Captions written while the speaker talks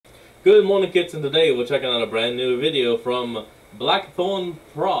Good morning, kids, and today we're checking out a brand new video from Blackthorn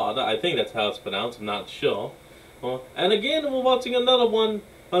Prod. I think that's how it's pronounced, I'm not sure. And again, we're watching another one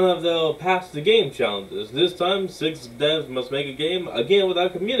of the past the game challenges. This time, 6 devs must make a game, again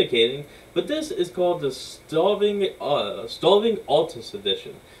without communicating, but this is called the Starving Artist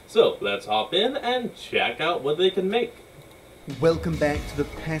Edition. So, let's hop in and check out what they can make. Welcome back to the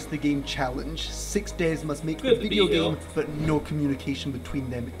Pass the Game Challenge. 6 devs must make a video game, but no communication between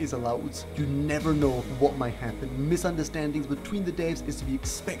them is allowed. You never know what might happen. Misunderstandings between the devs is to be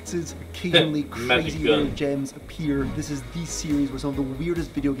expected. Occasionally crazy weird gems appear. This is the series where some of the weirdest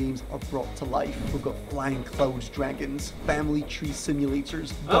video games are brought to life. We've got flying cloud dragons, family tree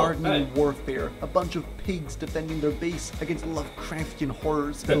simulators, gardening warfare, a bunch of pigs defending their base against Lovecraftian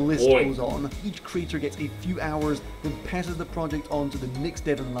horrors. The list goes on. Each creator gets a few hours, then passes the project on to the next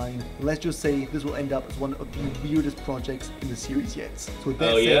dev in line. Let's just say this will end up as one of the weirdest projects in the series yet. So with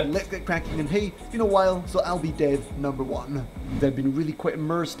that said, let's get cracking, and hey, it's been a while, so I'll be dev number 1. They've been really quite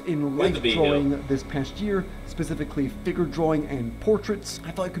immersed in life drawing this past year, specifically figure drawing and portraits.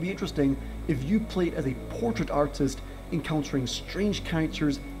 I thought it could be interesting if you played as a portrait artist encountering strange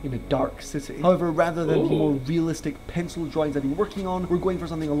characters in a dark city. However, rather than the more realistic pencil drawings I've been working on, we're going for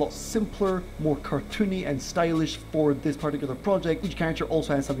something a lot simpler, more cartoony and stylish for this particular project. Each character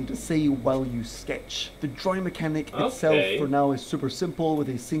also has something to say while you sketch. The drawing mechanic itself for now is super simple with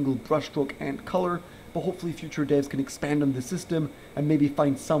a single brushstroke and color, but hopefully future devs can expand on the system and maybe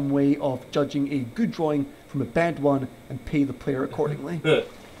find some way of judging a good drawing from a bad one and pay the player accordingly.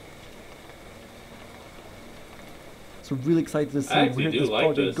 So really excited to see where this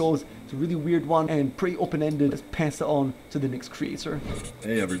project goes. It's a really weird one and pretty open-ended. Let's pass it on to the next creator.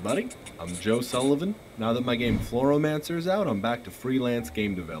 Hey everybody, I'm Joe Sullivan. Now that my game Floromancer is out, I'm back to freelance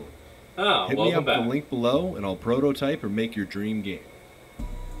game development. Hit me up with the link below and I'll prototype or make your dream game.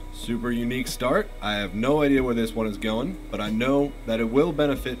 Super unique start. I have no idea where this one is going, but I know that it will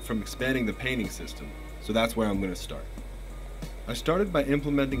benefit from expanding the painting system, so that's where I'm going to start. I started by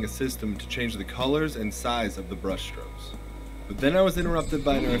implementing a system to change the colors and size of the brush strokes, but then I was interrupted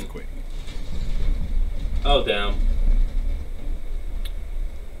by an earthquake. Oh damn.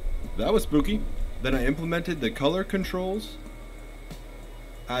 That was spooky. Then I implemented the color controls,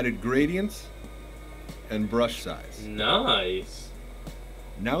 added gradients, and brush size. Nice.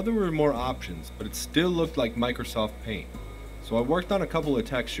 Now there were more options, but it still looked like Microsoft Paint. So I worked on a couple of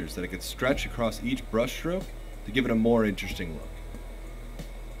textures that I could stretch across each brush stroke to give it a more interesting look.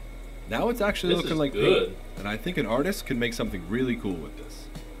 Now it's actually looking like paint, and I think an artist could make something really cool with this.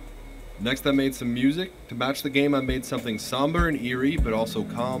 Next I made some music. To match the game I made something somber and eerie, but also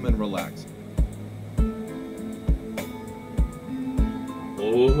calm and relaxing.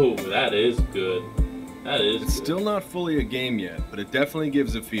 Oh, that is good. That is It's still not fully a game yet, but it definitely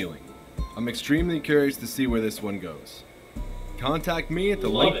gives a feeling. I'm extremely curious to see where this one goes. Contact me at the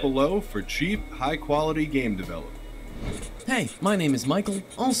link below for cheap, high-quality game development. Hey, my name is Michael,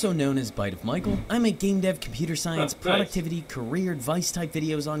 also known as Bite of Michael. I make game dev, computer science, productivity, career advice type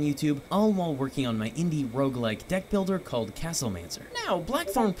videos on YouTube, all while working on my indie roguelike deck builder called Castlemancer. Now,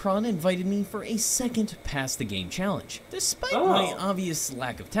 Blackthorn Prod invited me for a second Pass the Game challenge. Despite my obvious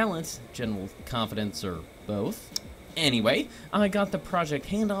lack of talent, general confidence, or both. Anyway, I got the project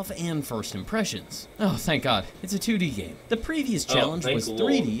handoff and first impressions. Oh, thank God, it's a 2D game. The previous challenge was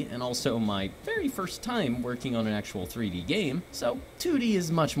 3D, and also my very first time working on an actual 3D game, so 2D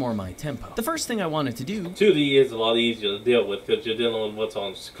is much more my tempo. The first thing I wanted to do... 2D is a lot easier to deal with because you're dealing with what's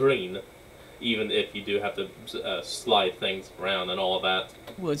on screen, even if you do have to slide things around and all of that.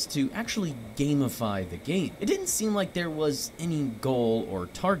 Was to actually gamify the game. It didn't seem like there was any goal or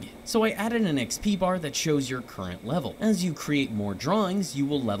target, so I added an XP bar that shows your current level. As you create more drawings, you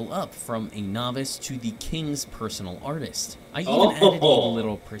will level up from a novice to the king's personal artist. I even added a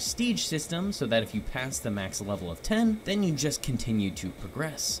little prestige system so that if you pass the max level of 10, then you just continue to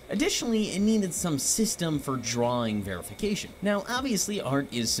progress. Additionally, it needed some system for drawing verification. Now, obviously art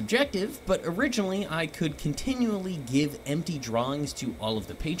is subjective, but originally I could continually give empty drawings to all of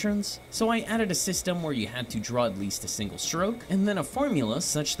the patrons, so I added a system where you had to draw at least a single stroke, and then a formula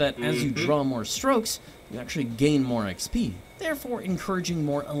such that as you draw more strokes, you actually gain more XP, therefore encouraging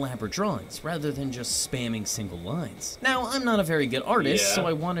more elaborate drawings rather than just spamming single lines. Now, I'm not a very good artist, so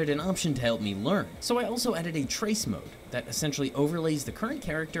I wanted an option to help me learn. So I also added a trace mode that essentially overlays the current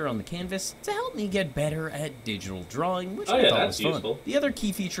character on the canvas to help me get better at digital drawing, which I thought was fun. Useful. The other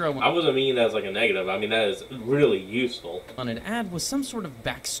key feature I wasn't meaning that as like a negative, I mean that is really useful. On an ad was some sort of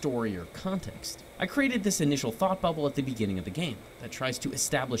backstory or context. I created this initial thought bubble at the beginning of the game that tries to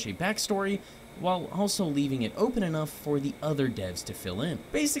establish a backstory while also leaving it open enough for the other devs to fill in.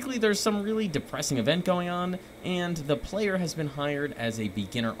 Basically, there's some really depressing event going on, and the player has been hired as a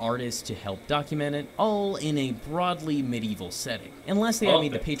beginner artist to help document it, all in a broadly medieval setting. And lastly, I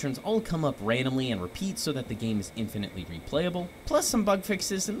made the patrons all come up randomly and repeat so that the game is infinitely replayable, plus some bug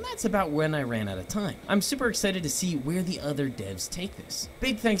fixes, and that's about when I ran out of time. I'm super excited to see where the other devs take this.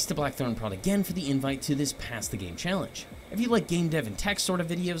 Big thanks to Blackthorn Prod again for the invite to this Pass the Game challenge. If you like game dev and tech sort of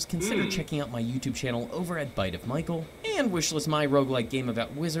videos, consider checking out my YouTube channel over at Bite of Michael, and wishlist my roguelike game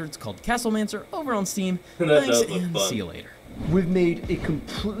about wizards called Castlemancer over on Steam. Thanks, and see you later. We've made a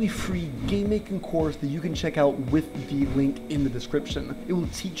completely free game making course that you can check out with the link in the description. It will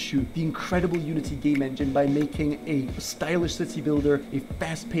teach you the incredible Unity game engine by making a stylish city builder, a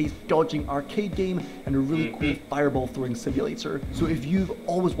fast-paced dodging arcade game, and a really cool fireball throwing simulator. So if you've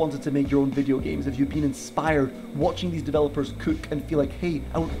always wanted to make your own video games, if you've been inspired watching these developers cook and feel like, hey,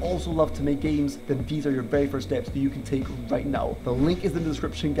 I would also love to make games, then these are your very first steps that you can take right now. The link is in the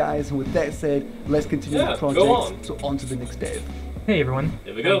description, guys, and with that said, let's continue the project. So on to the next dev. Hey everyone,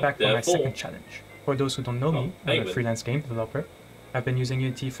 Here we go. I'm back for my second challenge. For those who don't know me, I'm a freelance game developer. I've been using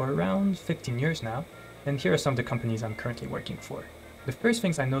Unity for around 15 years now, and here are some of the companies I'm currently working for. The first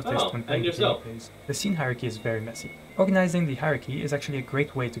things I noticed when playing the game is the scene hierarchy is very messy. Organizing the hierarchy is actually a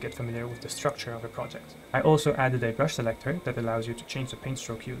great way to get familiar with the structure of a project. I also added a brush selector that allows you to change the paint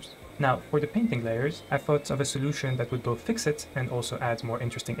stroke used. Now, for the painting layers, I thought of a solution that would both fix it and also add more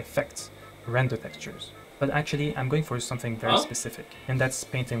interesting effects, render textures. But actually, I'm going for something very specific, and that's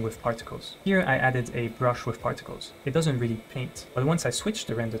painting with particles. Here I added a brush with particles. It doesn't really paint, but once I switch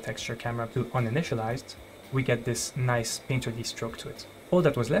the render texture camera to uninitialized, we get this nice painterly stroke to it. All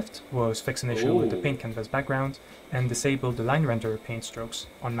that was left was fix an issue with the paint canvas background and disable the line render paint strokes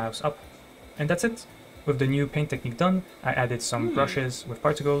on mouse up. And that's it. With the new paint technique done, I added some brushes with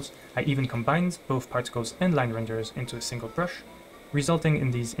particles. I even combined both particles and line renders into a single brush, resulting in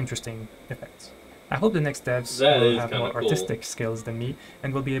these interesting effects. I hope the next devs will have more artistic skills than me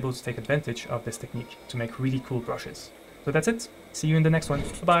and will be able to take advantage of this technique to make really cool brushes. So that's it. See you in the next one.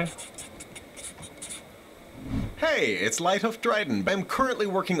 Bye-bye. Hey, it's Lighthoof Dryden. I'm currently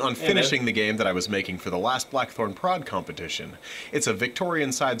working on finishing the game that I was making for the last Blackthorn Prod competition. It's a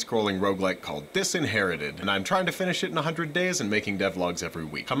Victorian side-scrolling roguelike called Disinherited, and I'm trying to finish it in 100 days and making devlogs every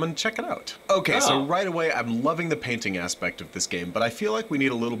week. Come and check it out. Okay, so right away I'm loving the painting aspect of this game, but I feel like we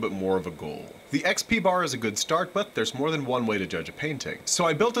need a little bit more of a goal. The XP bar is a good start, but there's more than one way to judge a painting. So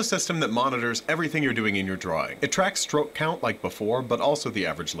I built a system that monitors everything you're doing in your drawing. It tracks stroke count like before, but also the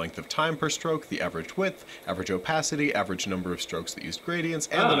average length of time per stroke, the average width, average opacity, average number of strokes that used gradients,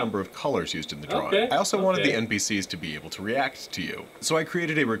 and the number of colors used in the drawing. I also wanted the NPCs to be able to react to you. So I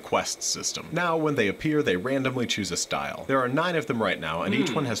created a request system. Now when they appear, they randomly choose a style. There are 9 of them right now, and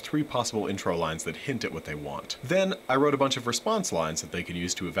each one has 3 possible intro lines that hint at what they want. Then I wrote a bunch of response lines that they can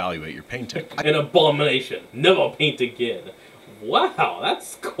use to evaluate your painting. An abomination. Never paint again. Wow,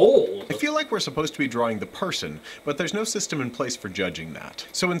 that's cold. I feel like we're supposed to be drawing the person, but there's no system in place for judging that.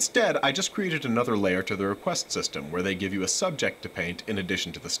 So instead, I just created another layer to the request system where they give you a subject to paint in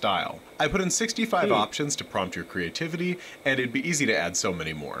addition to the style. I put in 65 options to prompt your creativity, and it'd be easy to add so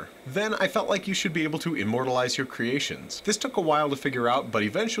many more. Then I felt like you should be able to immortalize your creations. This took a while to figure out, but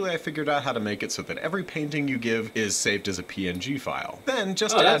eventually I figured out how to make it so that every painting you give is saved as a PNG file. Then,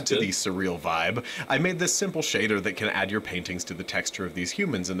 just to add to the surreal vibe, I made this simple shader that can add your paintings to the texture of these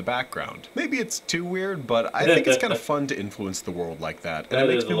humans in the background. Maybe it's too weird, but I think it's kind of fun to influence the world like that, and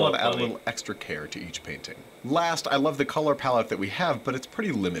it makes me want to add a little extra care to each painting. Last, I love the color palette that we have, but it's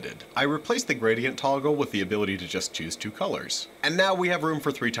pretty limited. I replaced the gradient toggle with the ability to just choose 2 colors. And now we have room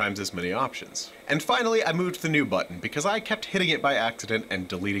for 3 times as many options. And finally, I moved the new button because I kept hitting it by accident and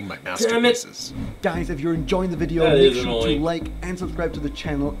deleting my masterpieces. Guys, if you're enjoying the video, make sure to like and subscribe to the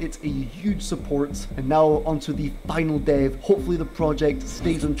channel. It's a huge support. And now onto the final dev. Hopefully the project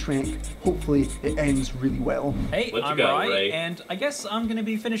stays on track. Hopefully it ends really well. Hey, I'm Rai, and I guess I'm gonna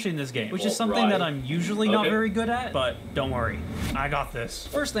be finishing this game, which is something that I'm usually not very good at, but don't worry, I got this.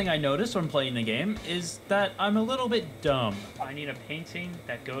 First thing I noticed when playing the game is that I'm a little bit dumb. I need a painting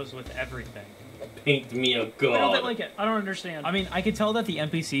that goes with everything. Paint me a god. Why don't they like it? I don't understand. I mean, I could tell that the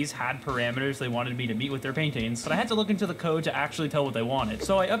NPCs had parameters they wanted me to meet with their paintings, but I had to look into the code to actually tell what they wanted.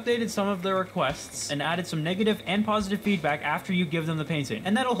 So I updated some of their requests and added some negative and positive feedback after you give them the painting.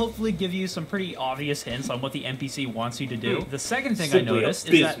 And that'll hopefully give you some pretty obvious hints on what the NPC wants you to do. The second thing I noticed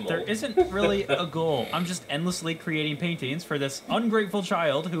is that there isn't really a goal. I'm just endlessly creating paintings for this ungrateful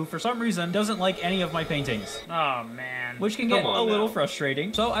child who, for some reason, doesn't like any of my paintings. Oh, man. Which can get a little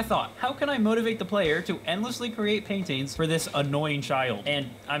frustrating. So I thought, how can I motivate motivate the player to endlessly create paintings for this annoying child? And,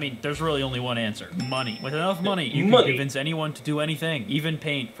 I mean, there's really only one answer. Money. With enough money, you can convince anyone to do anything, even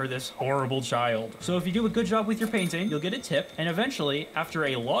paint for this horrible child. So if you do a good job with your painting, you'll get a tip, and eventually, after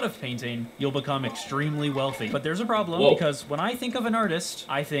a lot of painting, you'll become extremely wealthy. But there's a problem, because when I think of an artist,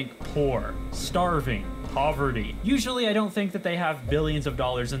 I think poor, starving, poverty. Usually I don't think that they have billions of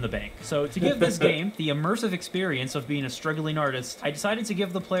dollars in the bank. So to give this game the immersive experience of being a struggling artist, I decided to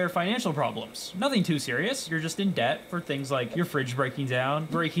give the player financial problems. Nothing too serious, you're just in debt for things like your fridge breaking down,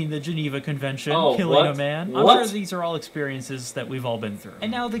 breaking the Geneva Convention, killing a man. I'm sure these are all experiences that we've all been through.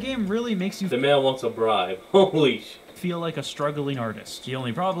 And now the game really makes you— The man wants a bribe. Holy shit. Feel like a struggling artist. The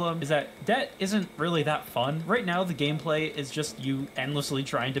only problem is that debt isn't really that fun. Right now, the gameplay is just you endlessly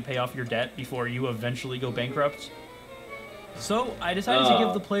trying to pay off your debt before you eventually go bankrupt. So, I decided to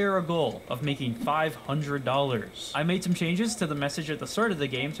give the player a goal of making $500. I made some changes to the message at the start of the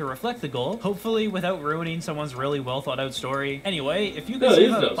game to reflect the goal, hopefully without ruining someone's really well thought out story. Anyway, if you can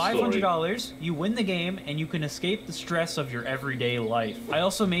save up $500, you win the game and you can escape the stress of your everyday life. I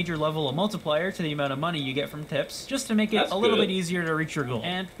also made your level a multiplier to the amount of money you get from tips, just to make it a little bit easier to reach your goal.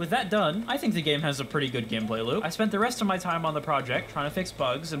 And with that done, I think the game has a pretty good gameplay loop. I spent the rest of my time on the project trying to fix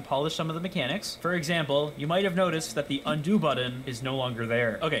bugs and polish some of the mechanics. For example, you might have noticed that the undo button is no longer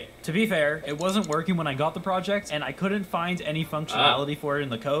there. Okay, to be fair, it wasn't working when I got the project, and I couldn't find any functionality for it in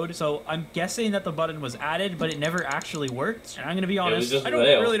the code, so I'm guessing that the button was added, but it never actually worked. And I'm gonna be honest, I don't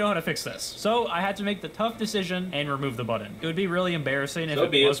really know how to fix this. So I had to make the tough decision and remove the button. It would be really embarrassing if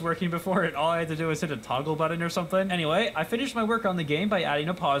it was working before, and all I had to do was hit a toggle button or something. Anyway, I finished my work on the game by adding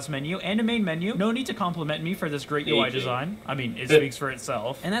a pause menu and a main menu. No need to compliment me for this great UI design. I mean, it speaks for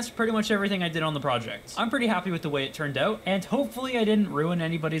itself. And that's pretty much everything I did on the project. I'm pretty happy with the way it turned out, and hopefully I didn't ruin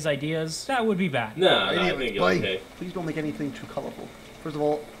anybody's ideas. That would be bad. No, I think it's okay. Please don't make anything too colorful. First of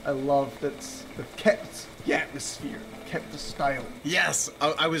all, I love that they've kept the atmosphere, kept the style. Yes,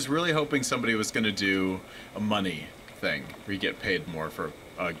 I was really hoping somebody was going to do a money thing where you get paid more for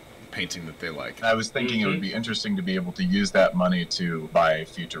painting that they like. I was thinking it would be interesting to be able to use that money to buy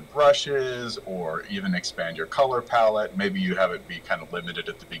future brushes or even expand your color palette. Maybe you have it be kind of limited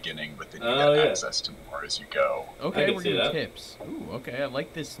at the beginning, but then you get access to more as you go. Okay, we're getting tips. Ooh, okay, I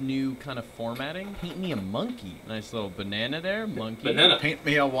like this new kind of formatting. Paint me a monkey. Nice little banana there, monkey. Banana. Paint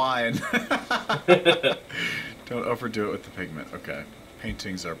me a wine. Don't overdo it with the pigment. Okay.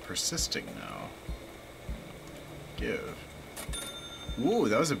 Paintings are persisting now. Give. Ooh,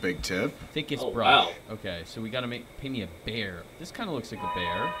 that was a big tip. Thickest brush. Wow. Okay, so we gotta paint me a bear. This kind of looks like a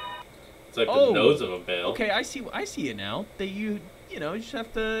bear. It's like the nose of a bear. Okay, I see it now. You know, you just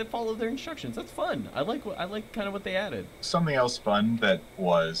have to follow their instructions. That's fun. I like kind of what they added. Something else fun that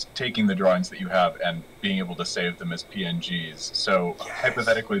was taking the drawings that you have and being able to save them as PNGs. So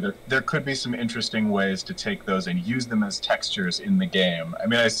hypothetically, there could be some interesting ways to take those and use them as textures in the game. I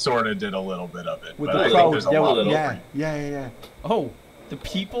mean, I sort of did a little bit of it, but I think there's a lot. Yeah. Oh, the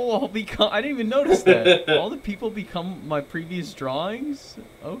people all become... I didn't even notice that. All the people become my previous drawings?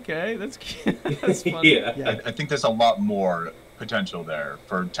 Okay, that's that's funny. Yeah. I think there's a lot more potential there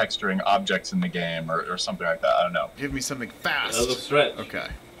for texturing objects in the game or something like that. I don't know. Give me something fast. That was a stretch. Okay.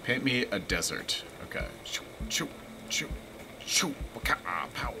 Paint me a desert. Okay. Then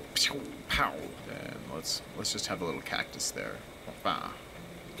let's just have a little cactus there.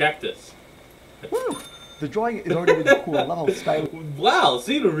 Cactus. Woo! The drawing is already really cool. I love how style. Wow,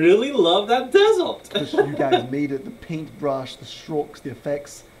 so you really love that desert. You guys made it. The paintbrush, the strokes, the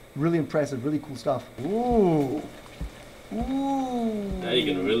effects. Really impressive. Really cool stuff. Ooh. Ooh. Now you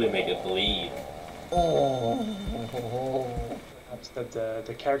can really make it bleed. Oh. That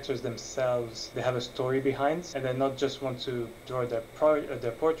the characters themselves, they have a story behind, and they not just want to draw their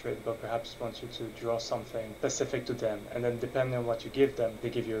portrait, but perhaps want you to draw something specific to them, and then depending on what you give them,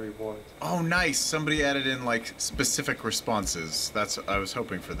 they give you a reward. Oh, nice! Somebody added in like specific responses. I was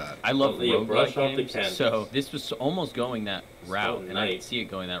hoping for that. I love roguelike games, so this was almost going that route, and I can see it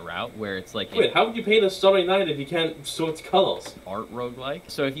going that route where it's like. Wait, how would you paint a Starry Night if you can't switch colors? Art roguelike.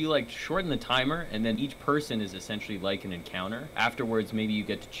 So if you like shorten the timer, and then each person is essentially like an encounter. Afterwards, maybe you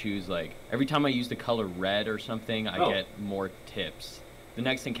get to choose, like, every time I use the color red or something, I get more tips. The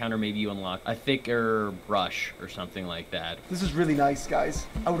next encounter, maybe you unlock a thicker brush or something like that. This is really nice, guys.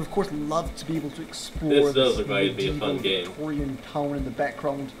 I would, of course, love to be able to explore this medieval Victorian town in the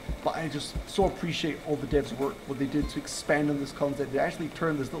background, but I just so appreciate all the devs' work, what they did to expand on this concept. They actually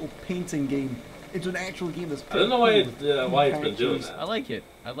turned this little painting game into an actual game that's I don't know why it's been doing that. I like it.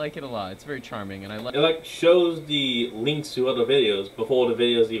 I like it a lot. It's very charming, and I like. It like shows the links to other videos before the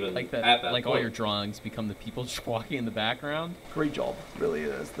videos even like that. At that like point. all your drawings become the people just walking in the background. Great job, really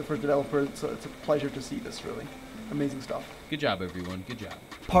is. For a developer, it's a pleasure to see this. Really, amazing stuff. Good job, everyone. Good job.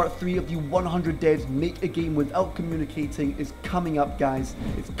 Part 3 of the 100 devs make a game without communicating is coming up, guys.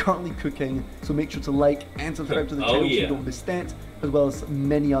 It's currently cooking, so make sure to like and subscribe to the channel so you don't miss that, as well as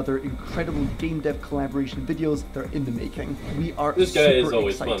many other incredible game dev collaboration videos that are in the making. We are super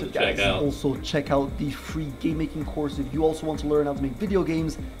excited, guys. Also, check out the free game making course if you also want to learn how to make video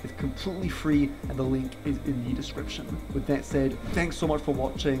games. It's completely free, and the link is in the description. With that said, thanks so much for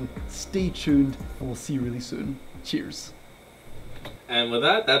watching. Stay tuned, and we'll see you really soon. Cheers. And with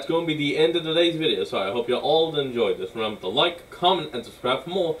that, that's going to be the end of today's video. So I hope you all enjoyed this. Remember to like, comment, and subscribe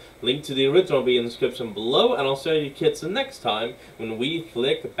for more. Link to the original will be in the description below. And I'll see you kids next time when we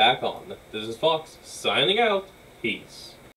flick back on. This is Fox, signing out. Peace.